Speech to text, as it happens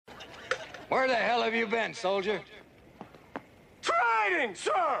Where the hell have you been, soldier? Training,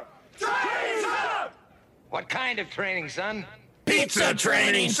 sir! Training, sir! What kind of training, son? Pizza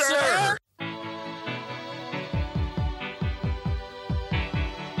training, sir!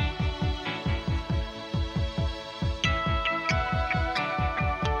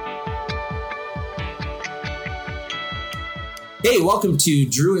 Hey, welcome to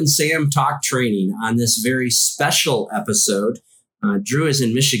Drew and Sam Talk Training on this very special episode. Drew is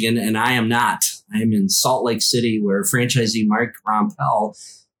in Michigan and I am not. I am in Salt Lake City where franchisee Mike Rompel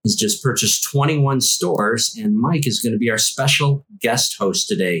has just purchased 21 stores, and Mike is going to be our special guest host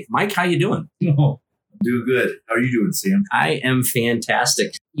today. Mike, how you doing? Oh, I'm doing good. How are you doing, Sam? I am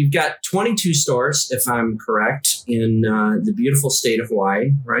fantastic. You've got 22 stores, if I'm correct, in the beautiful state of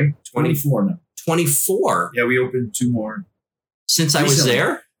Hawaii, right? 24 now. 24? Yeah, we opened 2 more. Since I was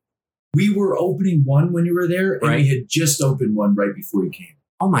there? We were opening one when you were there, and we had just opened one right before you came.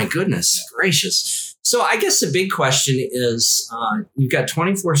 Oh, my goodness gracious. So I guess the big question is, you've got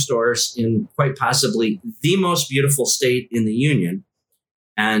 24 stores in quite possibly the most beautiful state in the Union.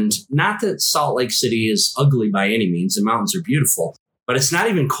 And not that Salt Lake City is ugly by any means. The mountains are beautiful. But it's not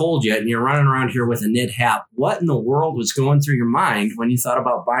even cold yet, and you're running around here with a knit hat. What in the world was going through your mind when you thought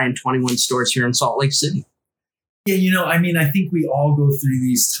about buying 21 stores here in Salt Lake City? Yeah, I think we all go through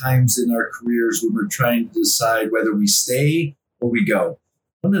these times in our careers when we're trying to decide whether we stay or we go.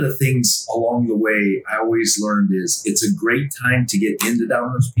 One of the things along the way I always learned is it's a great time to get into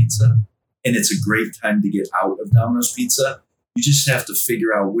Domino's Pizza, and it's a great time to get out of Domino's Pizza. You just have to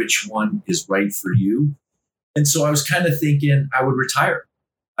figure out which one is right for you. And so I was kind of thinking I would retire.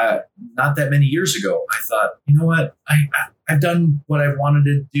 Not that many years ago, I thought, you know what? I've done what I wanted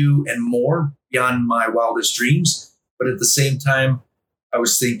to do and more beyond my wildest dreams. But at the same time, I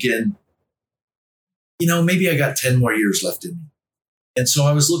was thinking, maybe I got 10 more years left in me. And so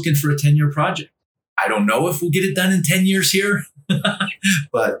I was looking for a 10-year project. I don't know if we'll get it done in 10 years here,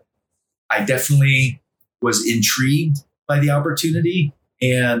 but I definitely was intrigued by the opportunity.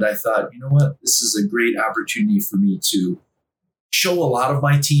 And I thought, you know what? This is a great opportunity for me to show a lot of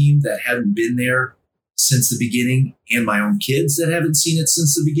my team that haven't been there since the beginning, and my own kids that haven't seen it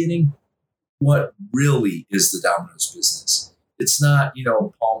since the beginning, what really is the Domino's business. It's not,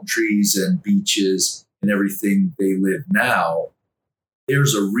 palm trees and beaches and everything they live now.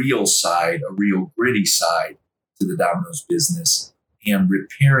 There's a real side, a real gritty side to the Domino's business, and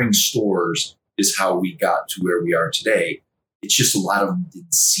repairing stores is how we got to where we are today. It's just a lot of them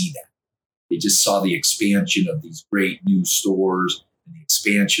didn't see that. They just saw the expansion of these great new stores and the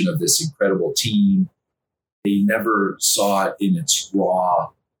expansion of this incredible team. They never saw it in its raw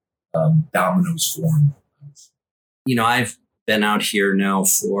Domino's form. I've been out here now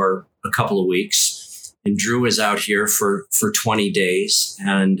for a couple of weeks, and Drew is out here for 20 days.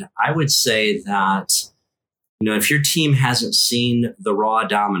 And I would say that, if your team hasn't seen the raw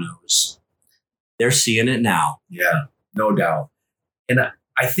Domino's, they're seeing it now. Yeah, no doubt. And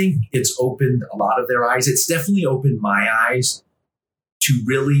I think it's opened a lot of their eyes. It's definitely opened my eyes to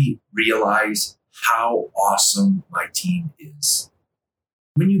really realize how awesome my team is.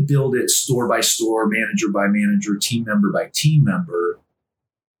 When you build it store by store, manager by manager, team member by team member,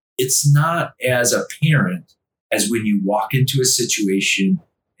 it's not as apparent as when you walk into a situation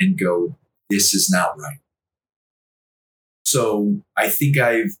and go, this is not right. So I think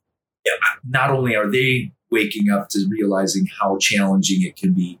not only are they waking up to realizing how challenging it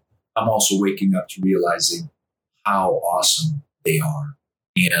can be, I'm also waking up to realizing how awesome they are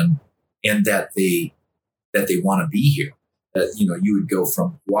and that they want to be here. That, you would go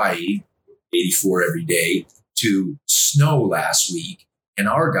from Hawaii, 84 every day, to snow last week, and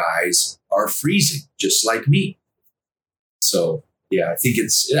our guys are freezing just like me. So yeah, I think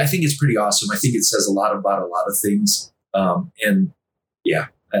it's pretty awesome. I think it says a lot about a lot of things. And yeah,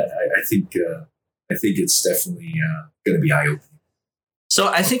 I think it's definitely going to be eye-opening. So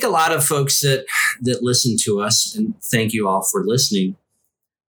I think a lot of folks that listen to us, and thank you all for listening,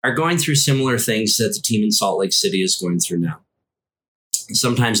 are going through similar things that the team in Salt Lake City is going through now.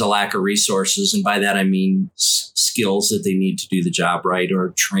 Sometimes a lack of resources, and by that I mean skills that they need to do the job right, or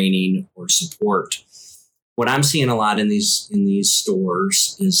training or support. What I'm seeing a lot in these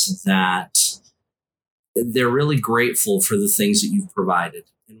stores is that they're really grateful for the things that you've provided.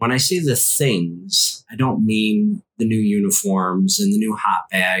 And when I say the things, I don't mean the new uniforms and the new hot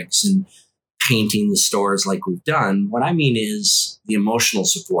bags and painting the stores like we've done. What I mean is the emotional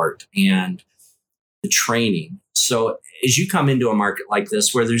support and the training. So as you come into a market like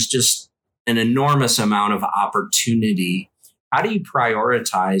this, where there's just an enormous amount of opportunity, how do you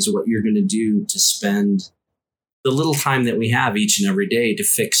prioritize what you're going to do to spend the little time that we have each and every day to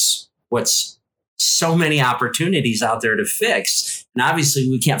fix what's so many opportunities out there to fix. And obviously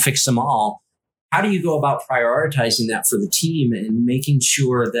we can't fix them all. How do you go about prioritizing that for the team and making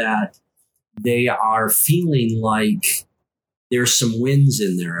sure that they are feeling like there's some wins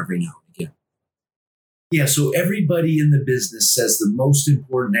in there every now and again? Yeah, so everybody in the business says the most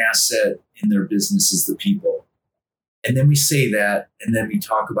important asset in their business is the people. And then we say that, and then we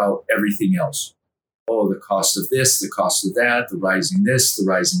talk about everything else. Oh, the cost of this, the cost of that, the rising this, the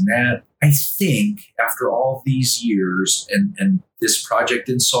rising that. I think after all these years and this project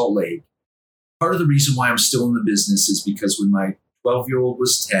in Salt Lake, part of the reason why I'm still in the business is because when my 12-year-old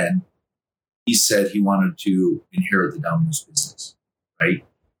was 10, he said he wanted to inherit the Domino's business, right?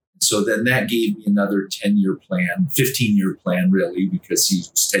 So then that gave me another 10-year plan, 15-year plan, really, because he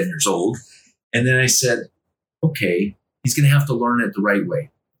was 10 years old. And then I said, okay, he's going to have to learn it the right way.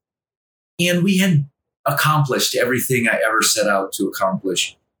 And we had accomplished everything I ever set out to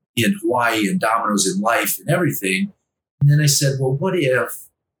accomplish in Hawaii and Domino's in life and everything. And then I said, well, what if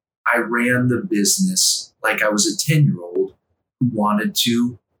I ran the business like I was a 10-year-old who wanted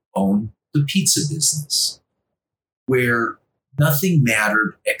to own the pizza business, where nothing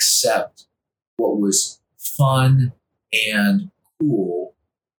mattered except what was fun and cool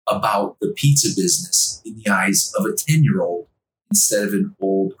about the pizza business in the eyes of a 10-year-old instead of an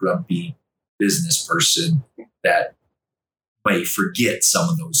old, grumpy business person that may forget some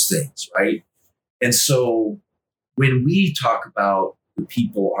of those things, right? And so when we talk about the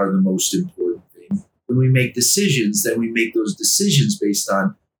people are the most important thing, when we make decisions, then we make those decisions based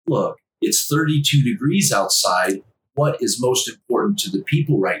on, look, it's 32 degrees outside. What is most important to the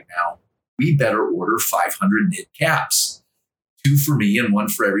people right now? We better order 500 knit caps, 2 for me and 1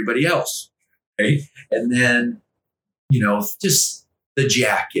 for everybody else. Okay. And then, just the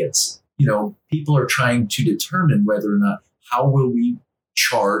jackets, people are trying to determine whether or not, how will we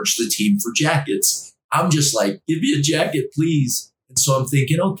charge the team for jackets? I'm just like, give me a jacket, please. And so I'm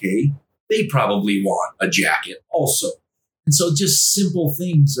thinking, okay, they probably want a jacket also. And so just simple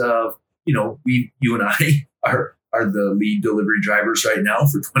things of, you and I are the lead delivery drivers right now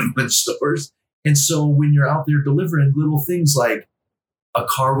for 21 stores. And so when you're out there delivering, little things like a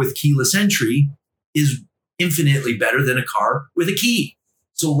car with keyless entry is infinitely better than a car with a key.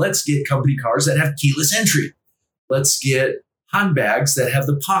 So let's get company cars that have keyless entry. Let's get handbags that have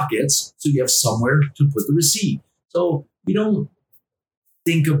the pockets so you have somewhere to put the receipt. So we don't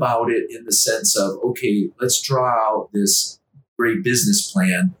think about it in the sense of, okay, let's draw out this great business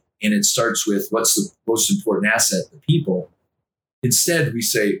plan and it starts with what's the most important asset, the people. Instead, we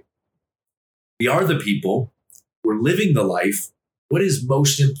say, we are the people, we're living the life. What is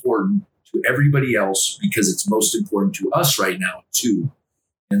most important to everybody else because it's most important to us right now too.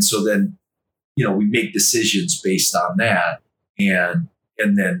 And so then, we make decisions based on that and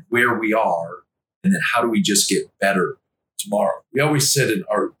then where we are and then how do we just get better tomorrow. We always said in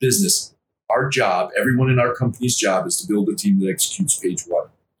our business, our job, everyone in our company's job is to build a team that executes page 1.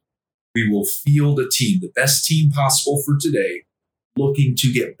 We will field a team, the best team possible for today, looking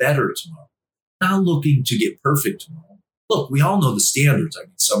to get better tomorrow, not looking to get perfect tomorrow. Look, we all know the standards. I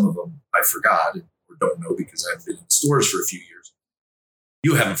mean, some of them I forgot or don't know because I've been in stores for a few years.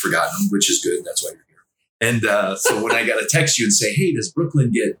 You haven't forgotten them, which is good. That's why you're here. And so when I got to text you and say, hey, does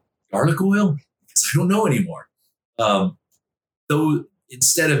Brooklyn get garlic oil? Because I don't know anymore. Though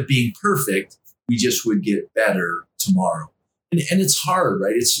instead of being perfect, we just would get better tomorrow. And it's hard,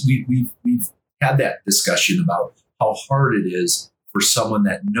 right? We've had that discussion about how hard it is for someone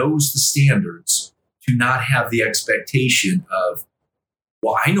that knows the standards to not have the expectation of,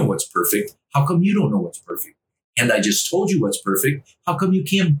 well, I know what's perfect. How come you don't know what's perfect? And I just told you what's perfect. How come you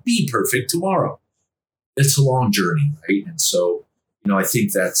can't be perfect tomorrow? It's a long journey, right? And so, I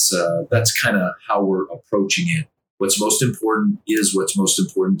think that's kind of how we're approaching it. What's most important is what's most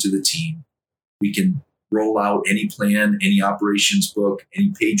important to the team. We can roll out any plan, any operations book,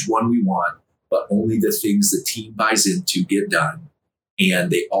 any page 1 we want, but only the things the team buys into get done. And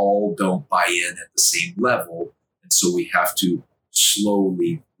they all don't buy in at the same level. And so we have to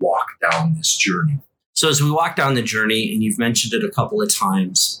slowly walk down this journey. So as we walk down the journey, and you've mentioned it a couple of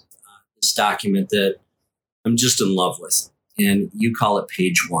times, this document that I'm just in love with, and you call it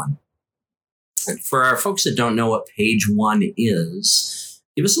page 1. And for our folks that don't know what page 1 is,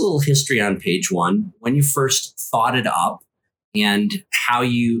 give us a little history on page 1, when you first thought it up and how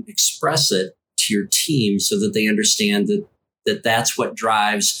you express it to your team so that they understand that that's what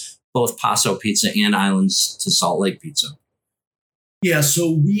drives both Paso Pizza and Islands to Salt Lake Pizza. Yeah,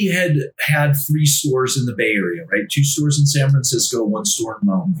 so we had 3 stores in the Bay Area, right? 2 stores in San Francisco, 1 store in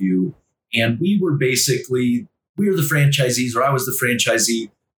Mountain View. And we were the franchisees, or I was the franchisee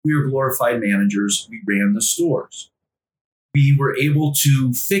we were glorified managers. We ran the stores. We were able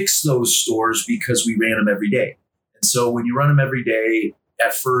to fix those stores because we ran them every day. And so when you run them every day,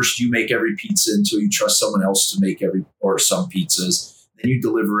 at first you make every pizza until you trust someone else to make some pizzas. Then you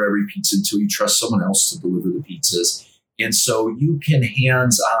deliver every pizza until you trust someone else to deliver the pizzas. And so you can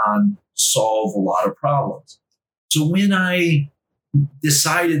hands-on solve a lot of problems. So when I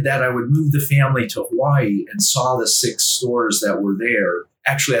decided that I would move the family to Hawaii and saw the 6 stores that were there,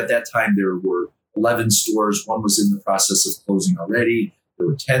 actually at that time there were 11 stores. One was in the process of closing already. There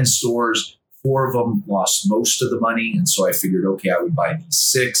were 10 stores. 4 of them lost most of the money. And so I figured, okay, I would buy these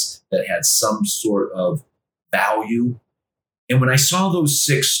 6 that had some sort of value. And when I saw those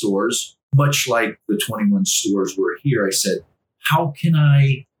 6 stores, much like the 21 stores were here, I said, how can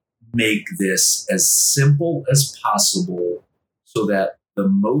I make this as simple as possible so that the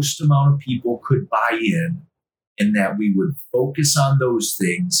most amount of people could buy in and that we would focus on those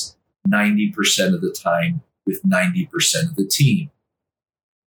things 90% of the time with 90% of the team.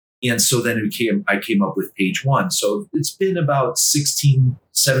 And so then I came up with Page One. So it's been about 16,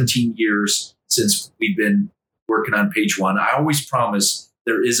 17 years since we've been working on Page One. I always promise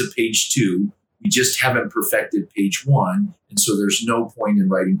there is a Page Two. We just haven't perfected Page One. And so there's no point in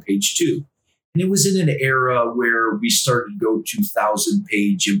writing Page Two. And it was in an era where we started to go to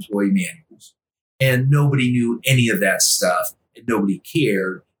 1,000-page employee manuals. And nobody knew any of that stuff and nobody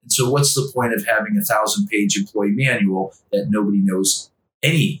cared. And so what's the point of having a 1,000-page employee manual that nobody knows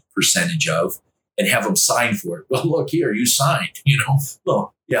any percentage of and have them sign for it? Well, look here, you signed,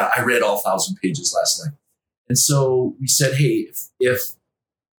 Well, yeah, I read all 1,000 pages last night. And so we said, hey, if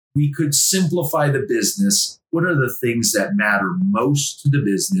we could simplify the business, what are the things that matter most to the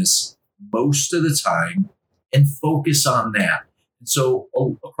business most of the time, and focus on that? And so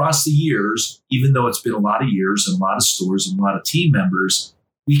across the years, even though it's been a lot of years and a lot of stores and a lot of team members,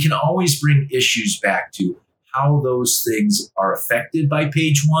 we can always bring issues back to how those things are affected by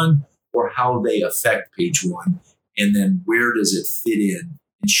Page One or how they affect Page One. And then where does it fit in?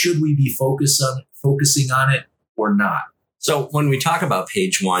 And should we be focusing on it or not? So when we talk about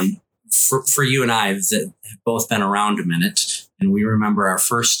Page One, for you and I that have both been around a minute, and we remember our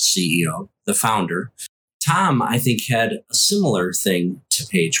first CEO, the founder, Tom, I think, had a similar thing to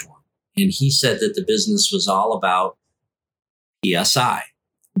Page One. And he said that the business was all about PSI.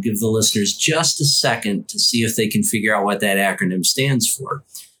 I'll give the listeners just a second to see if they can figure out what that acronym stands for.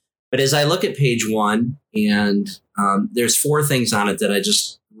 But as I look at Page One, and there's 4 things on it that I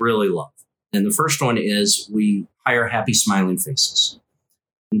just really love. And the first one is we hire happy, smiling faces.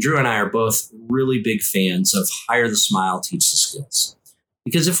 And Drew and I are both really big fans of hire the smile, teach the skills.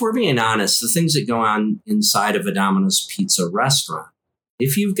 Because if we're being honest, the things that go on inside of a Domino's Pizza restaurant,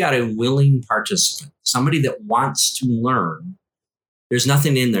 if you've got a willing participant, somebody that wants to learn, there's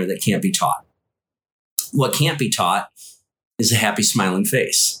nothing in there that can't be taught. What can't be taught is a happy, smiling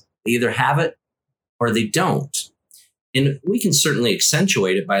face. They either have it or they don't. And we can certainly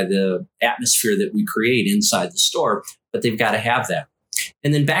accentuate it by the atmosphere that we create inside the store, but they've got to have that.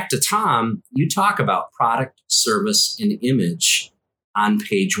 And then back to Tom, you talk about product, service, and image on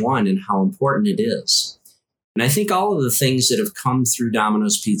Page One and how important it is. And I think all of the things that have come through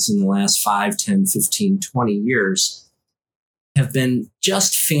Domino's Pizza in the last 5, 10, 15, 20 years have been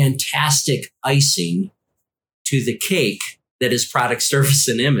just fantastic icing to the cake that is product, service,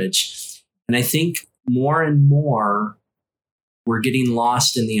 and image. And I think more and more we're getting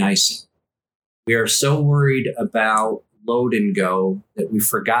lost in the icing. We are so worried about load and go that we've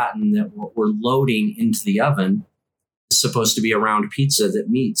forgotten that what we're loading into the oven is supposed to be a round pizza that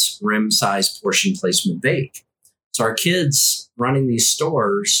meets rim size portion placement bake. So our kids running these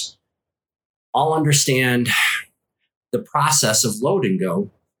stores all understand the process of load and go,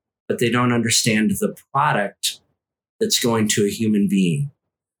 but they don't understand the product that's going to a human being.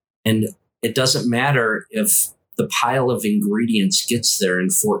 And it doesn't matter if the pile of ingredients gets there in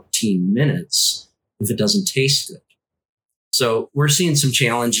 14 minutes if it doesn't taste good. So we're seeing some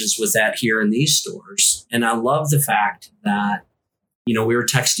challenges with that here in these stores. And I love the fact that, we were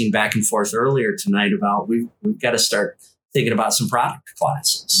texting back and forth earlier tonight about we've got to start thinking about some product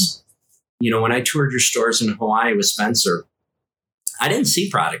classes. When I toured your stores in Hawaii with Spencer, I didn't see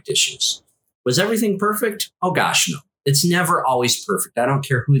product issues. Was everything perfect? Oh gosh, no. It's never always perfect. I don't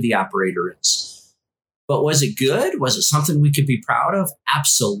care who the operator is. But was it good? Was it something we could be proud of?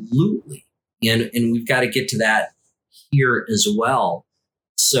 Absolutely. And we've got to get to that here as well.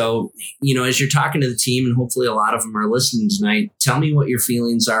 So, as you're talking to the team, and hopefully a lot of them are listening tonight, tell me what your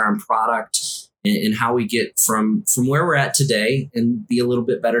feelings are on product and how we get from where we're at today and be a little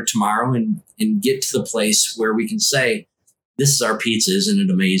bit better tomorrow and get to the place where we can say, this is our pizza. Isn't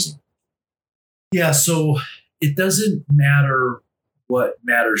it amazing? Yeah, so it doesn't matter what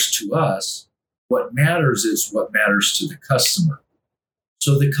matters to us. What matters is what matters to the customer.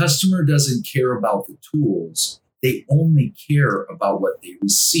 So the customer doesn't care about the tools. They only care about what they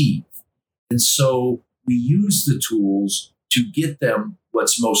receive. And so we use the tools to get them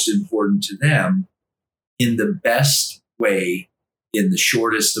what's most important to them in the best way, in the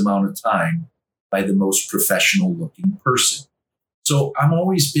shortest amount of time, by the most professional looking person. So I've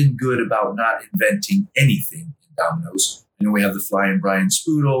always been good about not inventing anything in Domino's. You know, we have the Flying Brian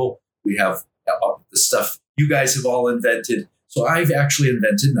Spoodle. We have the stuff you guys have all invented. So I've actually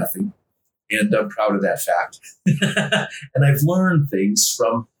invented nothing, and I'm proud of that fact. And I've learned things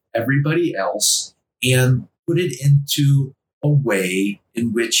from everybody else and put it into a way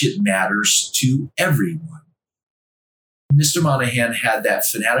in which it matters to everyone. Mr. Monahan had that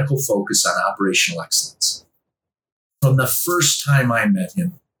fanatical focus on operational excellence. From the first time I met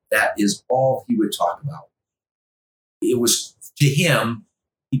him, that is all he would talk about. It was, to him,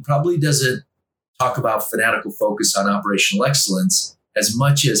 he probably doesn't talk about fanatical focus on operational excellence as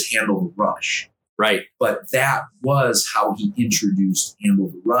much as handle the rush. Right. But that was how he introduced handle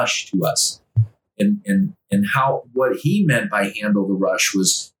the rush to us. And how what he meant by handle the rush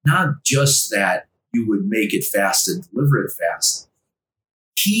was not just that you would make it fast and deliver it fast.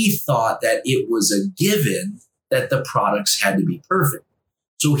 He thought that it was a given that the products had to be perfect.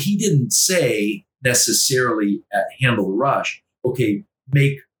 So he didn't say necessarily at handle the rush, okay,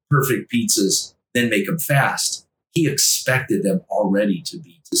 make perfect pizzas, then make them fast. He expected them already to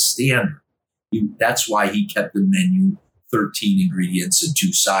be to standard. That's why he kept the menu 13 ingredients and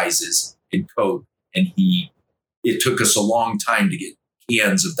 2 sizes in Coke. And it took us a long time to get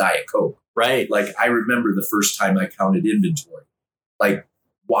cans of Diet Coke. Right. Like, I remember the first time I counted inventory. Like,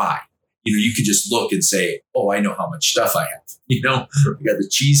 why? You know, you could just look and say, oh, I know how much stuff I have. You know, I got the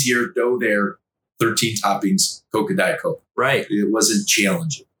cheese here, dough there, 13 toppings, Coke and Diet Coke. Right. It wasn't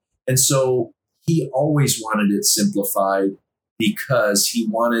challenging. And so he always wanted it simplified because he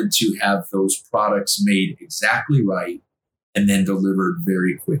wanted to have those products made exactly right and then delivered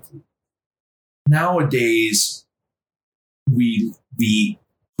very quickly. Nowadays, we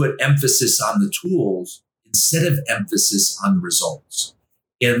put emphasis on the tools instead of emphasis on the results.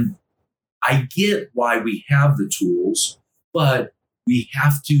 And I get why we have the tools, but we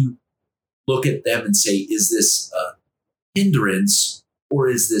have to look at them and say, is this a hindrance or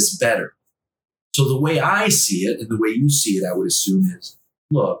is this better? So the way I see it and the way you see it, I would assume is,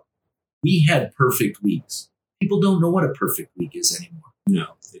 look, we had perfect weeks. People don't know what a perfect week is anymore. No,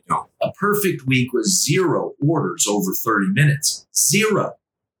 they don't. A perfect week was 0 orders over 30 minutes. 0.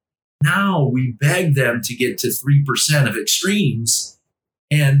 Now we beg them to get to 3% of extremes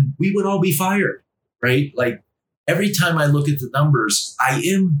and we would all be fired, right? Like, every time I look at the numbers, I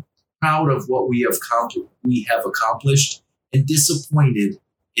am proud of what we have accomplished and disappointed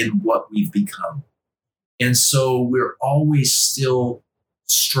in what we've become. And so we're always still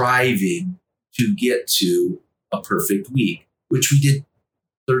striving to get to a perfect week, which we did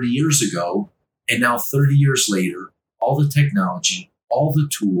 30 years ago. And now 30 years later, all the technology, all the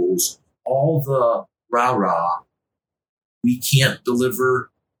tools, all the rah-rah, we can't deliver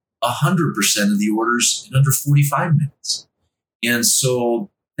 100% of the orders in under 45 minutes. And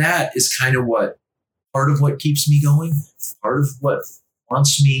so that is kind of part of what keeps me going, part of what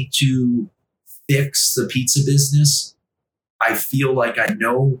wants me to fix the pizza business. I feel like I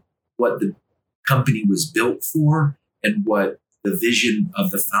know what the company was built for and what the vision of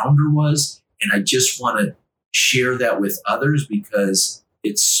the founder was. And I just want to share that with others because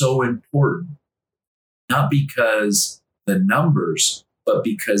it's so important. Not because the numbers, but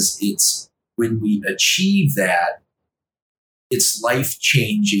because it's when we achieve that, it's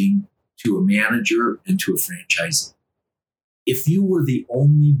life-changing to a manager and to a franchisee. If you were the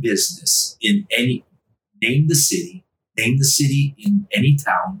only business in name the city in any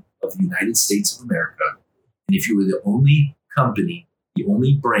town of the United States of America, and if you were the only company, the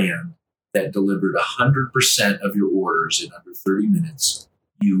only brand that delivered 100% of your orders in under 30 minutes,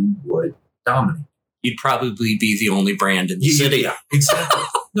 you would dominate. You'd probably be the only brand in the city. Yeah, exactly.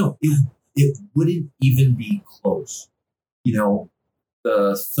 No, it wouldn't even be close. You know,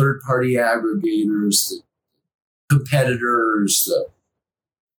 the third-party aggregators, the competitors,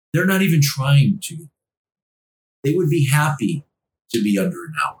 they're not even trying to. They would be happy to be under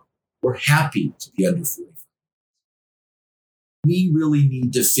an hour. We're happy to be under 45. We really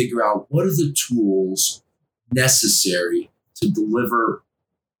need to figure out what are the tools necessary to deliver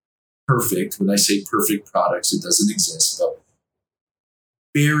perfect. When I say perfect products, it doesn't exist, but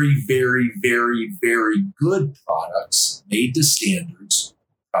very, very, very, very good products made to standards,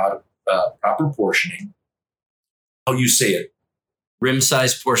 proper portioning. How you say it? Rim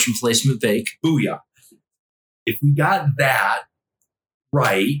size portion placement bake. Booyah. If we got that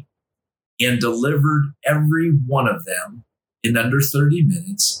right and delivered every one of them in under 30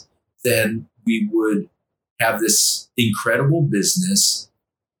 minutes, then we would have this incredible business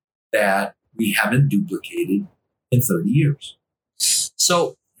that we haven't duplicated in 30 years.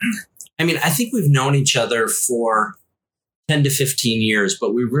 So, I mean, I think we've known each other for 10 to 15 years,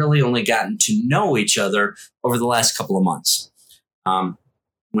 but we've really only gotten to know each other over the last couple of months.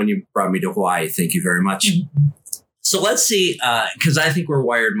 When you brought me to Hawaii, thank you very much. Mm-hmm. So let's see, because I think we're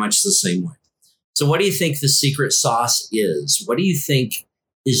wired much the same way. So what do you think the secret sauce is? What do you think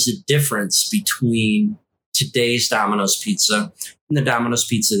is the difference between today's Domino's Pizza and the Domino's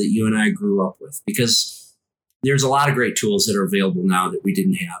Pizza that you and I grew up with? Because there's a lot of great tools that are available now that we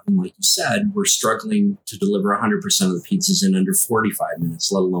didn't have. And like you said, we're struggling to deliver 100% of the pizzas in under 45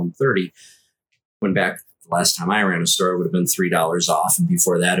 minutes, let alone 30. When back the last time I ran a store, it would have been $3 off. And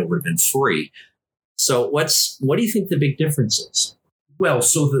before that, it would have been free. So what do you think the big difference is? Well,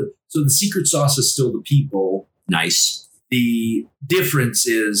 so the secret sauce is still the people. Nice. The difference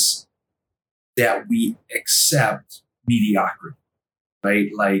is that we accept mediocrity,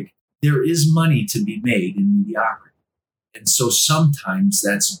 right? Like there is money to be made in mediocrity. And so sometimes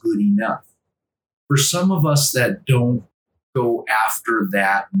that's good enough. For some of us that don't go after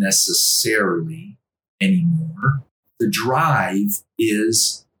that necessarily anymore, the drive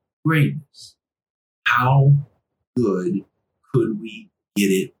is greatness. How good could we get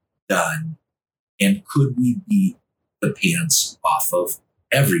it done? And could we beat the pants off of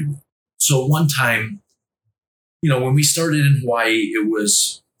everyone? So one time, when we started in Hawaii, it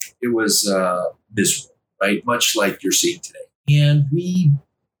was miserable, right? Much like you're seeing today. And we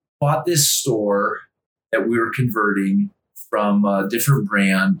bought this store that we were converting from a different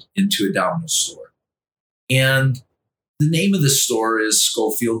brand into a Domino's store. And the name of the store is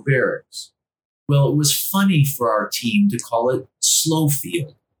Schofield Barracks. Well, it was funny for our team to call it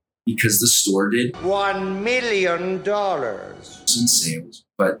Slowfield because the store did $1 million in sales,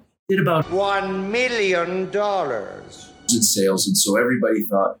 but did about $1 million in sales. And so everybody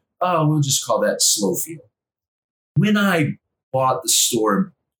thought, oh, we'll just call that Slowfield. When I bought the store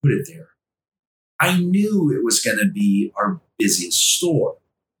and put it there, I knew it was going to be our busiest store.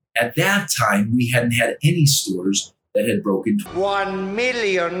 At that time, we hadn't had any stores that had broken $1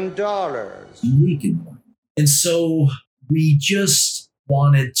 million in a week in Hawaii. And so we just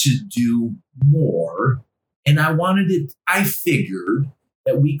wanted to do more. And I figured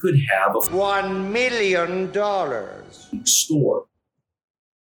that we could have a $1 million store.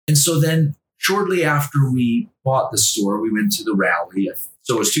 And so then shortly after we bought the store, we went to the rally.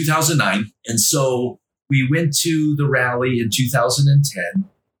 So it was 2009. And so we went to the rally in 2010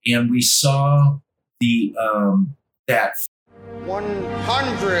 and we saw that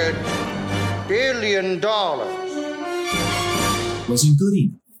 $100 billion wasn't good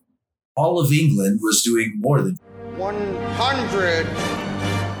enough. All of England was doing more than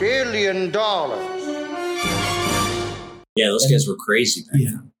 $100 billion. Yeah, those guys were crazy back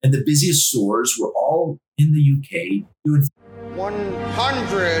then. And the busiest stores were all in the UK doing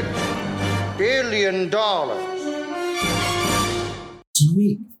 $100 billion in a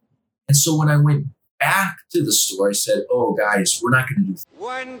week. And so when I went back to the store, I said, oh, guys, we're not going to do this.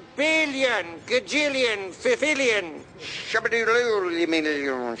 1 billion, gajillion, fifillion,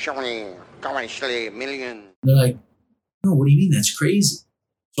 million. They're like, no, what do you mean? That's crazy.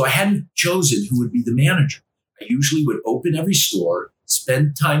 So I hadn't chosen who would be the manager. I usually would open every store,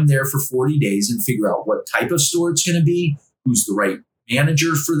 spend time there for 40 days and figure out what type of store it's going to be, who's the right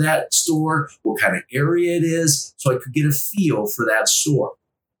manager for that store, what kind of area it is, so I could get a feel for that store.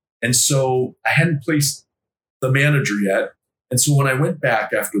 And so I hadn't placed the manager yet. And so when I went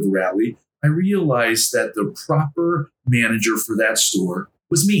back after the rally, I realized that the proper manager for that store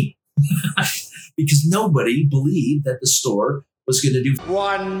was me. Because nobody believed that the store was going to do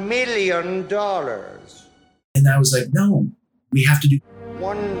 $1 million. And I was like, no, we have to do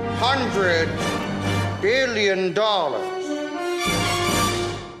 $100 billion.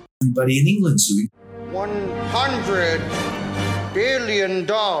 Everybody in England's doing $100 billion.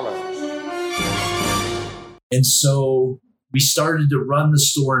 And so we started to run the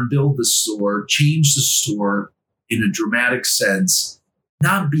store and build the store, change the store in a dramatic sense,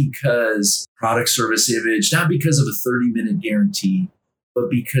 not because product, service, image, not because of a 30-minute guarantee, but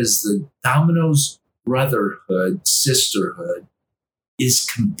because the Domino's brotherhood, sisterhood is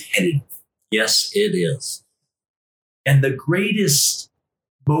competitive. Yes, it is. And the greatest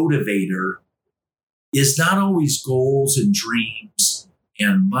motivator is not always goals and dreams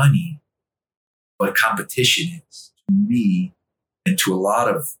and money, but competition is. To me, and to a lot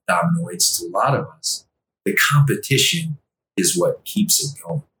of dominoids, to a lot of us, the competition is what keeps it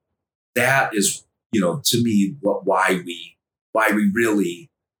going. That is, to me, why we really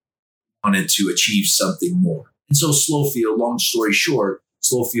wanted to achieve something more. And so Slofield, long story short,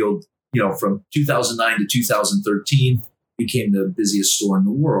 Slofield, from 2009 to 2013, became the busiest store in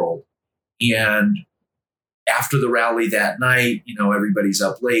the world. And after the rally that night, everybody's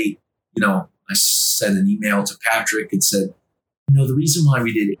up late. I sent an email to Patrick and said, the reason why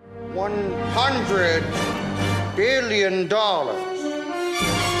we did it. $100 billion.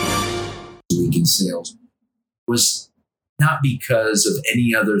 Week in sales was not because of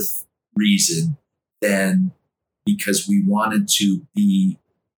any other reason than because we wanted to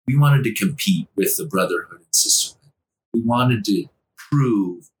compete with the brotherhood and sisterhood. We wanted to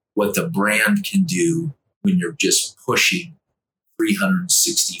prove what the brand can do when you're just pushing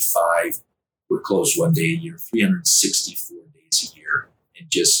 365. We're closed one day a year, 364 days a year, and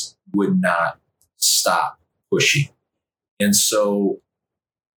just would not stop pushing. And so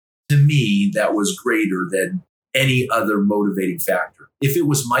to me, that was greater than any other motivating factor. If it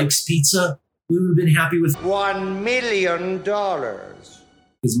was Mike's Pizza, we would have been happy with $1 million.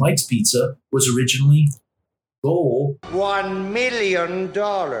 Because Mike's Pizza was originally goal. $1 million.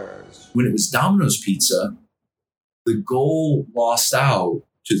 When it was Domino's Pizza, the goal lost out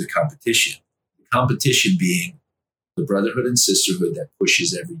to the competition. The competition being the brotherhood and sisterhood that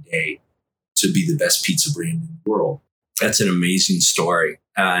pushes every day to be the best pizza brand in the world. That's an amazing story.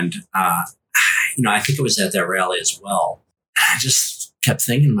 And, I think it was at that rally as well. I just kept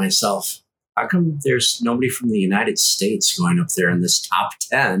thinking to myself, how come there's nobody from the United States going up there in this top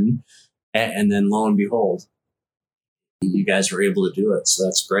 10? And then lo and behold, you guys were able to do it. So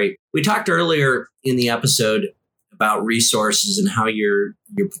that's great. We talked earlier in the episode about resources and how you're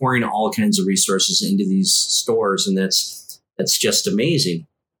pouring all kinds of resources into these stores. And that's just amazing.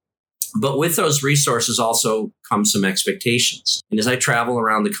 But with those resources also come some expectations. And as I travel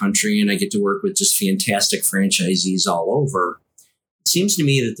around the country and I get to work with just fantastic franchisees all over, it seems to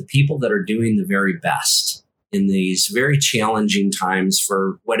me that the people that are doing the very best in these very challenging times,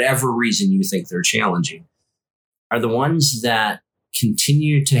 for whatever reason you think they're challenging, are the ones that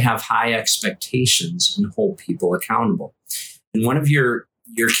continue to have high expectations and hold people accountable. And one of your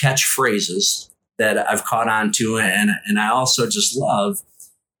catchphrases that I've caught on to and I also just love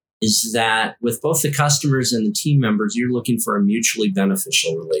is that with both the customers and the team members, you're looking for a mutually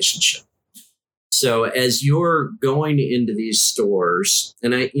beneficial relationship. So as you're going into these stores,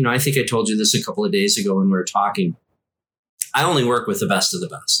 and I think I told you this a couple of days ago when we were talking, I only work with the best of the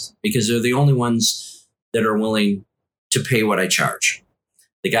best because they're the only ones that are willing to pay what I charge.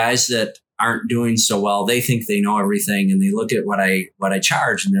 The guys that aren't doing so well, they think they know everything and they look at what I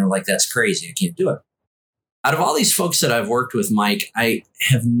charge and they're like, that's crazy. I can't do it. Out of all these folks that I've worked with, Mike, I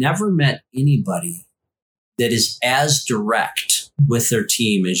have never met anybody that is as direct with their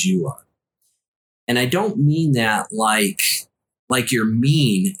team as you are. And I don't mean that like you're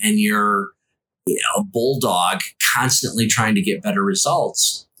mean and you're a bulldog constantly trying to get better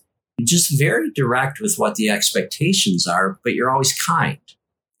results. You're just very direct with what the expectations are, but you're always kind.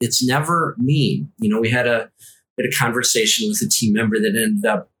 It's never mean. We had a conversation with a team member that ended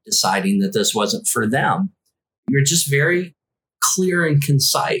up deciding that this wasn't for them. You're just very clear and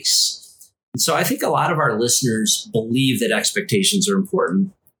concise. And so I think a lot of our listeners believe that expectations are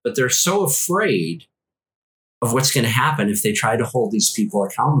important, but they're so afraid of what's going to happen if they try to hold these people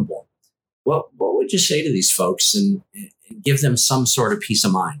accountable. What would you say to these folks and give them some sort of peace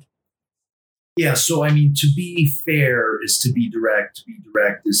of mind? Yeah, so to be fair is to be direct. To be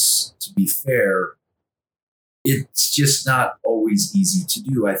direct is to be fair. It's just not always easy to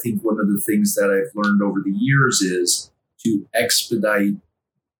do. I think one of the things that I've learned over the years is to expedite.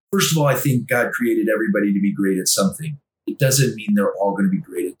 First of all, I think God created everybody to be great at something. It doesn't mean they're all going to be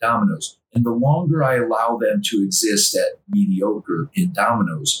great at Domino's. And the longer I allow them to exist at mediocre in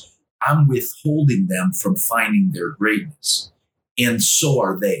Domino's, I'm withholding them from finding their greatness. And so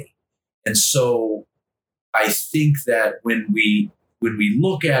are they. And so I think that when we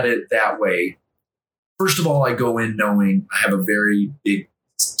look at it that way, first of all, I go in knowing I have a very big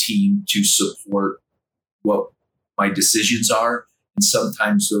team to support what my decisions are. And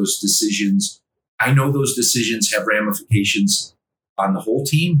sometimes those decisions, I know those decisions have ramifications on the whole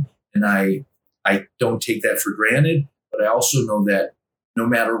team. And I don't take that for granted. But I also know that no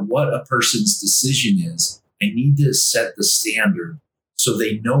matter what a person's decision is, I need to set the standard so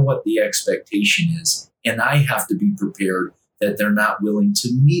they know what the expectation is. And I have to be prepared that they're not willing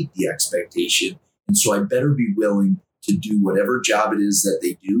to meet the expectation. And so I better be willing to do whatever job it is that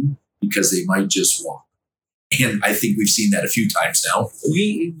they do because they might just walk. And I think we've seen that a few times now.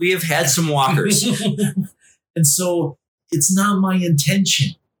 We have had some walkers. And so it's not my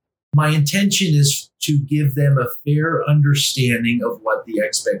intention. My intention is to give them a fair understanding of what the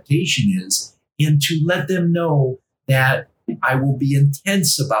expectation is and to let them know that I will be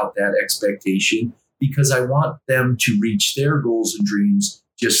intense about that expectation because I want them to reach their goals and dreams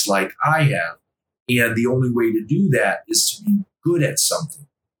just like I have. And the only way to do that is to be good at something.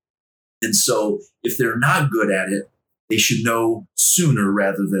 And so if they're not good at it, they should know sooner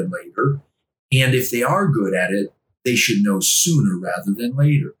rather than later. And if they are good at it, they should know sooner rather than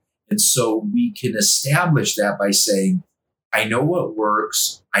later. And so we can establish that by saying, I know what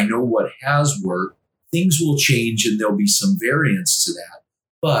works. I know what has worked. Things will change and there'll be some variance to that.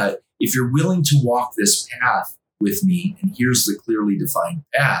 But if you're willing to walk this path with me, and here's the clearly defined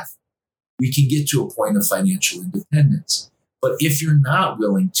path, we can get to a point of financial independence. But if you're not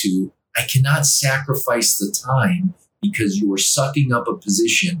willing to, I cannot sacrifice the time because you are sucking up a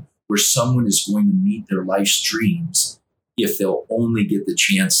position where someone is going to meet their life's dreams if they'll only get the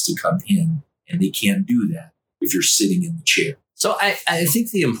chance to come in. And they can't do that if you're sitting in the chair. So I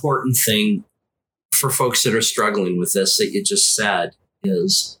think the important thing for folks that are struggling with this that you just said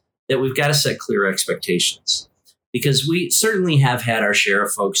is that we've got to set clear expectations, because we certainly have had our share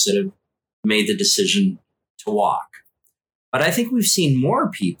of folks that have made the decision to walk. But I think we've seen more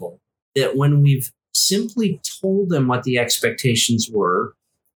people that when we've simply told them what the expectations were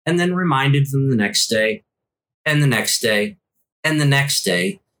and then reminded them the next day and the next day and the next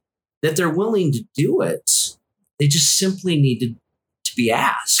day that they're willing to do it, they just simply needed to be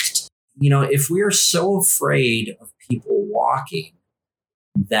asked. You know, if we are so afraid of people walking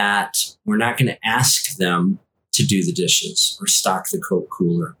that we're not going to ask them to do the dishes or stock the Coke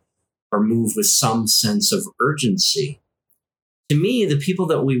cooler or move with some sense of urgency, to me, the people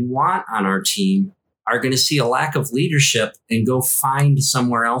that we want on our team are going to see a lack of leadership and go find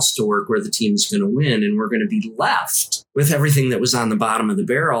somewhere else to work where the team is going to win. And we're going to be left with everything that was on the bottom of the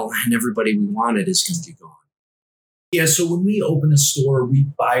barrel, and everybody we wanted is going to be gone. Yeah, so when we open a store, we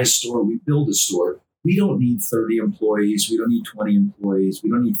buy a store, we build a store, we don't need 30 employees, we don't need 20 employees, we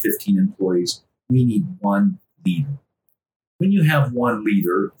don't need 15 employees. We need one leader. When you have one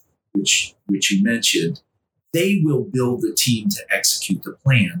leader, which you mentioned, they will build the team to execute the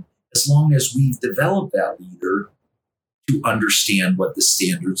plan as long as we've developed that leader to understand what the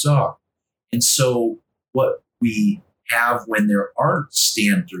standards are. And so what we have when there aren't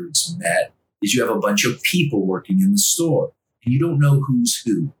standards met is you have a bunch of people working in the store and you don't know who's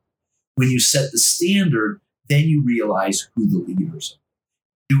who. When you set the standard, then you realize who the leaders are.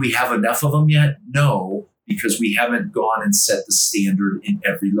 Do we have enough of them yet? No, because we haven't gone and set the standard in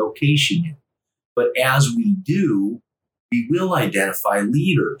every location yet. But as we do, we will identify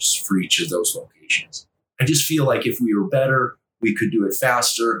leaders for each of those locations. I just feel like if we were better, we could do it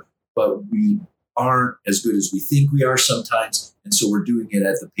faster, but we aren't as good as we think we are sometimes. And so we're doing it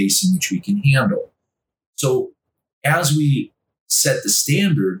at the pace in which we can handle. So as we set the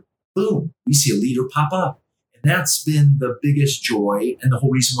standard, boom, we see a leader pop up. And that's been the biggest joy and the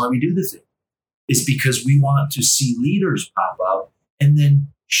whole reason why we do the thing is because we want to see leaders pop up and then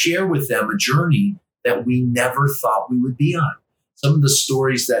share with them a journey that we never thought we would be on. Some of the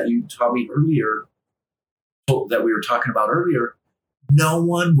stories that you taught me earlier, that we were talking about earlier, no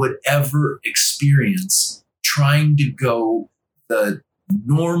one would ever experience trying to go the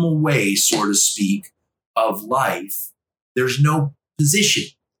normal way, so to speak, of life. There's no position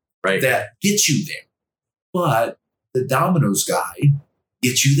that gets you there. But the Domino's guy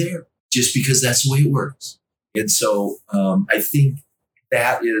gets you there just because that's the way it works. And so I think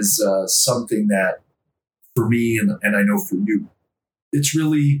that is something that for me, and I know for you, it's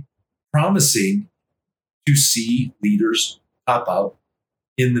really promising to see leaders pop up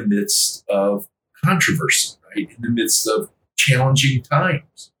in the midst of controversy, right? In the midst of challenging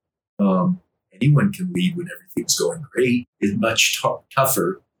times. Anyone can lead when everything's going great. It's much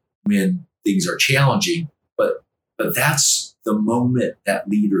tougher when things are challenging, but that's the moment that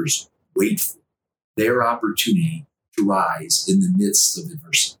leaders wait for, their opportunity to rise in the midst of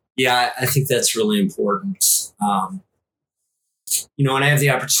adversity. Yeah, I think that's really important. When I have the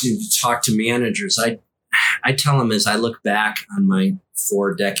opportunity to talk to managers, I tell them as I look back on my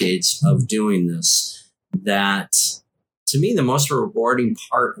 4 decades of doing this, that to me, the most rewarding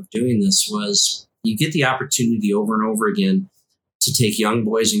part of doing this was you get the opportunity over and over again to take young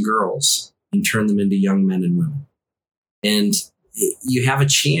boys and girls and turn them into young men and women. And you have a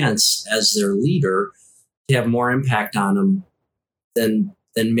chance as their leader to have more impact on them than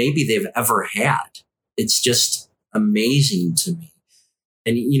maybe they've ever had. It's just amazing to me.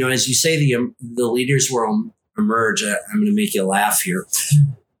 And, as you say, the leaders will emerge. I'm going to make you laugh here.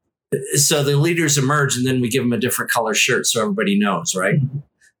 So the leaders emerge, and then we give them a different color shirt so everybody knows, right?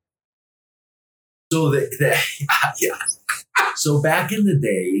 So yeah. So back in the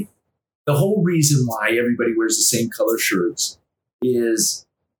day, the whole reason why everybody wears the same color shirts is,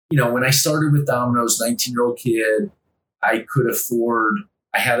 when I started with Domino's, 19-year-old kid, I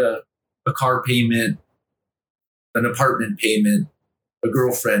had a car payment, an apartment payment, a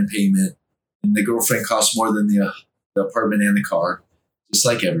girlfriend payment, and the girlfriend cost more than the apartment and the car, just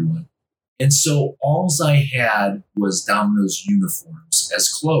like everyone. And so all I had was Domino's uniforms as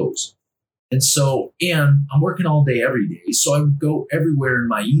clothes. And I'm working all day, every day, so I would go everywhere in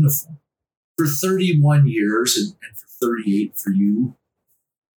my uniform. For 31 years, and for 38 for you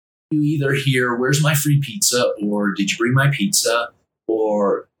either hear, where's my free pizza? Or did you bring my pizza?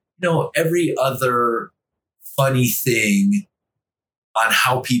 Or, every other funny thing on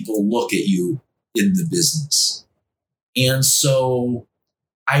how people look at you in the business. And so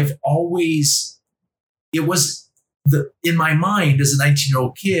I've always, in my mind as a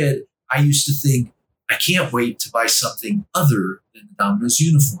 19-year-old kid, I used to think, I can't wait to buy something other than the Domino's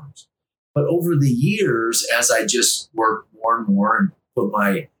uniforms. But over the years, as I just worked more and more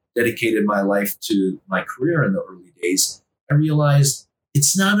and dedicated my life to my career in the early days, I realized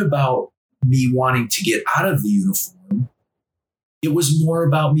it's not about me wanting to get out of the uniform. It was more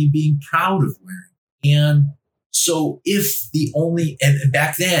about me being proud of wearing. And so and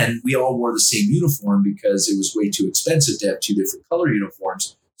back then we all wore the same uniform because it was way too expensive to have two different color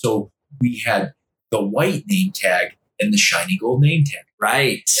uniforms. So we had the white name tag and the shiny gold name tag.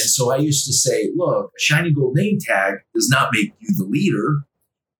 Right. And so I used to say, look, a shiny gold name tag does not make you the leader.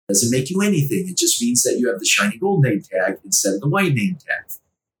 It doesn't make you anything. It just means that you have the shiny gold name tag instead of the white name tag.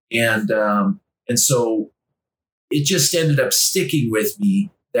 And so it just ended up sticking with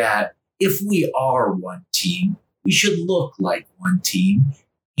me that if we are one team, we should look like one team.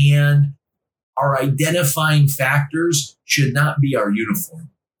 And our identifying factors should not be our uniform.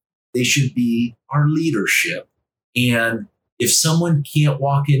 They should be our leadership. And if someone can't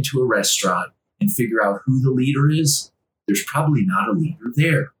walk into a restaurant and figure out who the leader is, there's probably not a leader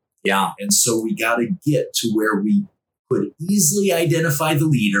there. Yeah. And so we got to get to where we could easily identify the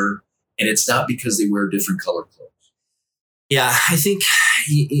leader, and it's not because they wear different color clothes. Yeah, I think,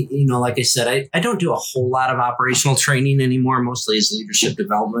 like I said, I don't do a whole lot of operational training anymore, mostly as leadership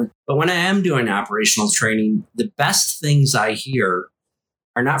development. But when I am doing operational training, the best things I hear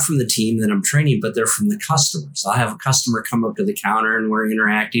are not from the team that I'm training, but they're from the customers. I'll have a customer come up to the counter and we're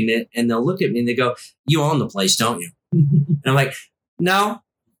interacting it, and they'll look at me and they go, "You own the place, don't you?" And I'm like, "No,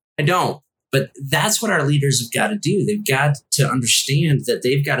 I don't." But that's what our leaders have got to do. They've got to understand that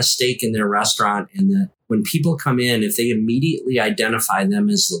they've got a stake in their restaurant, and that when people come in, if they immediately identify them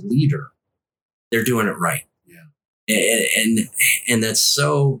as the leader, they're doing it right. Yeah. And that's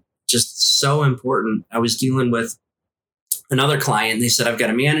so important. I was dealing with another client, and they said, "I've got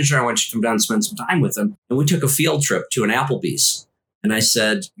a manager. I want you to come down and spend some time with them." And we took a field trip to an Applebee's. And I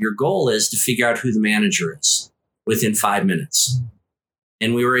said, "Your goal is to figure out who the manager is within 5 minutes."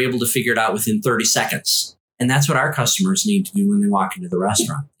 And we were able to figure it out within 30 seconds. And that's what our customers need to do when they walk into the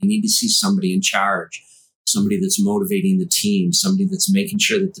restaurant. They need to see somebody in charge, somebody that's motivating the team, somebody that's making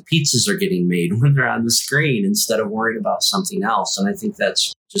sure that the pizzas are getting made when they're on the screen instead of worrying about something else. And I think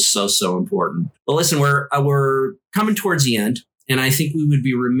that's just so important. But listen, we're coming towards the end, and I think we would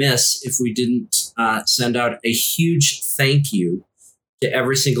be remiss if we didn't send out a huge thank you to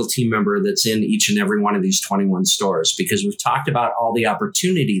every single team member that's in each and every one of these 21 stores, because we've talked about all the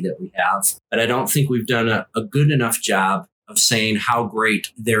opportunity that we have, but I don't think we've done a good enough job of saying how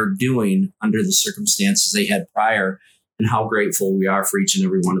great they're doing under the circumstances they had prior, and how grateful we are for each and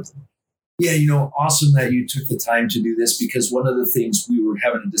every one of them. Yeah, awesome that you took the time to do this, because one of the things, we were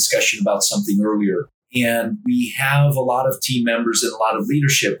having a discussion about something earlier, and we have a lot of team members and a lot of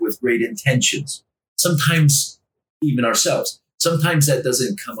leadership with great intentions. Sometimes even ourselves. Sometimes that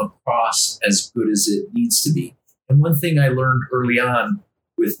doesn't come across as good as it needs to be. And one thing I learned early on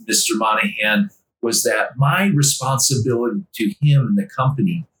with Mr. Monahan was that my responsibility to him and the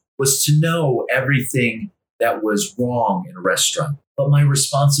company was to know everything that was wrong in a restaurant. But my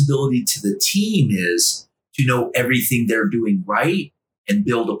responsibility to the team is to know everything they're doing right and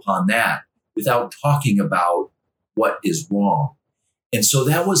build upon that without talking about what is wrong. And so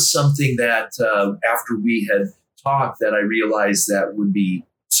that was something that after we had talked, that I realized that would be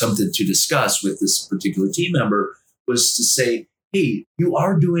something to discuss with this particular team member, was to say, hey, you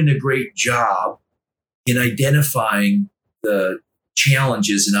are doing a great job in identifying the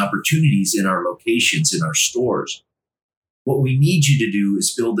challenges and opportunities in our locations, in our stores. What we need you to do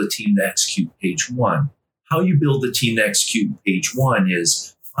is build a team to execute page one. How you build a team to execute page one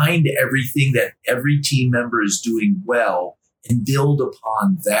is find everything that every team member is doing well and build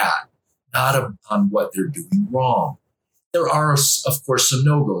upon that, not upon what they're doing wrong. There are, of course, some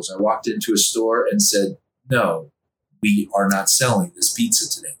no-goes. I walked into a store and said, no, we are not selling this pizza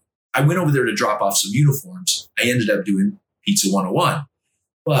today. I went over there to drop off some uniforms. I ended up doing Pizza 101.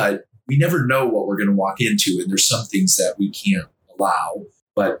 But we never know what we're going to walk into, and there's some things that we can't allow.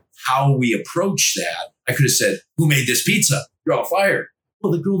 But how we approach that, I could have said, who made this pizza? You're all fired.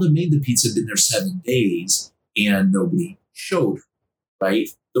 Well, the girl that made the pizza had been there 7 days, and nobody showed her, right?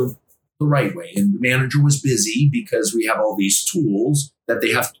 The right way. And the manager was busy because we have all these tools that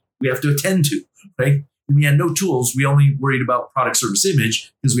we have to attend to, right? And we had no tools. We only worried about product, service,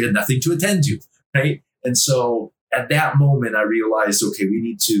 image because we had nothing to attend to, right? And so at that moment, I realized, okay, we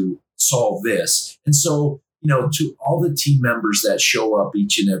need to solve this. And so, to all the team members that show up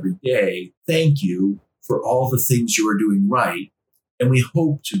each and every day, thank you for all the things you are doing right. And we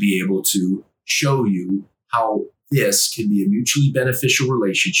hope to be able to show you how this can be a mutually beneficial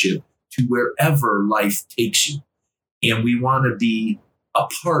relationship to wherever life takes you. And we want to be a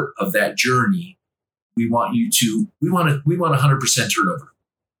part of that journey. We want 100% turnover.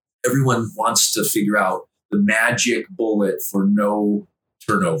 Everyone wants to figure out the magic bullet for no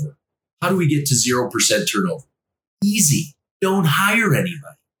turnover. How do we get to 0% turnover? Easy. Don't hire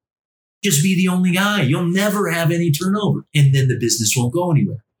anybody. Just be the only guy. You'll never have any turnover. And then the business won't go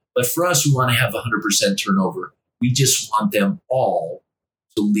anywhere. But for us, we want to have 100% turnover. We just want them all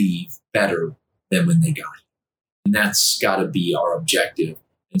to leave better than when they got here. And that's got to be our objective.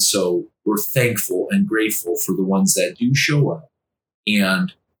 And so we're thankful and grateful for the ones that do show up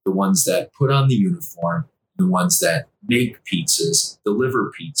and the ones that put on the uniform, the ones that make pizzas, deliver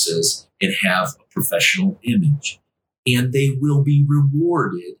pizzas, and have a professional image. And they will be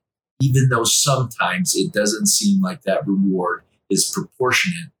rewarded, even though sometimes it doesn't seem like that reward is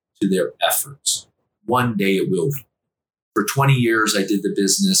proportionate to their efforts. One day it will be. For 20 years, I did the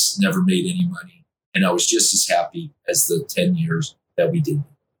business, never made any money. And I was just as happy as the 10 years that we did.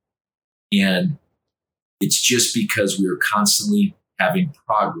 And it's just because we are constantly having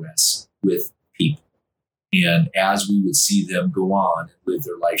progress with people. And as we would see them go on and live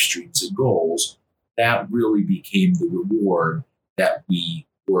their life streams and goals, that really became the reward that we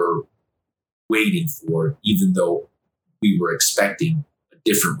were waiting for, even though we were expecting a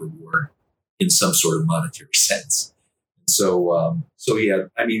different reward in some sort of monetary sense. So yeah,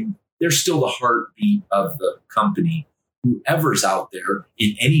 I mean, they're still the heartbeat of the company. Whoever's out there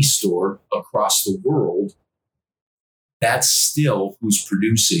in any store across the world, that's still who's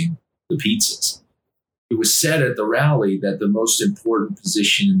producing the pizzas. It was said at the rally that the most important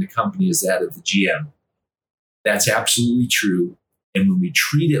position in the company is that of the GM. That's absolutely true. And when we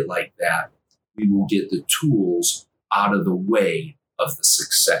treat it like that, we will get the tools out of the way of the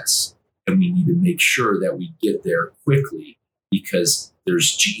success. And we need to make sure that we get there quickly because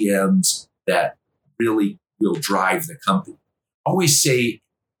there's GMs that really will drive the company. I always say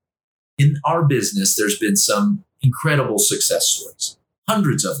in our business, there's been some incredible success stories,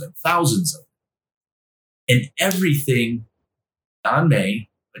 hundreds of them, thousands of them. And everything, Don May,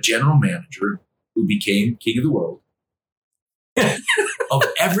 a general manager who became king of the world, of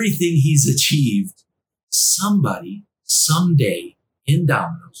everything he's achieved, somebody someday in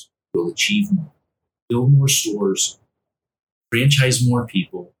Domino's will achieve more, build more stores, franchise more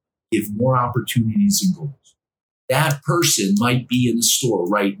people, give more opportunities and goals. That person might be in the store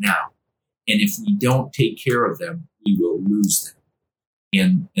right now. And if we don't take care of them, we will lose them.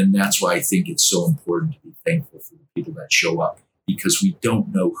 And that's why I think it's so important to be thankful for the people that show up, because we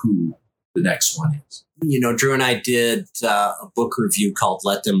don't know who the next one is. Drew and I did a book review called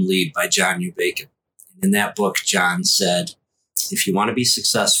Let Them Lead by John U. Bacon. In that book, John said, if you want to be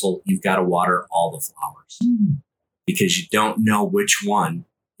successful, you've got to water all the flowers because you don't know which one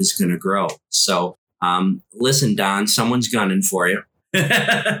is going to grow. So listen, Don, someone's gunning for you.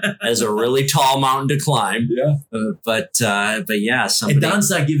 As a really tall mountain to climb. Yeah. But yeah, somebody. And Don's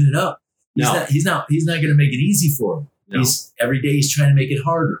not giving it up. He's not going to make it easy for him. No. Every day he's trying to make it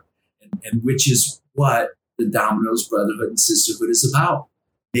harder. And which is what the Domino's Brotherhood and Sisterhood is about.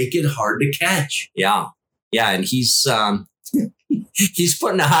 Make it hard to catch. Yeah. Yeah. And he's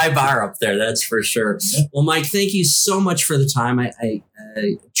putting a high bar up there. That's for sure. Yeah. Well, Mike, thank you so much for the time. I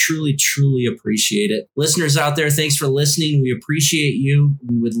truly, truly appreciate it. Listeners out there, thanks for listening. We appreciate you.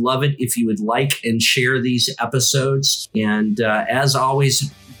 We would love it if you would like and share these episodes. And as always,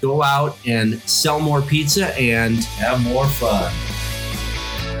 go out and sell more pizza and have more fun.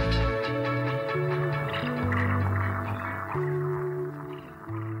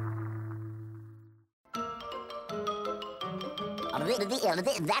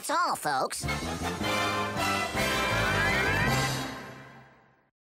 That's all, folks.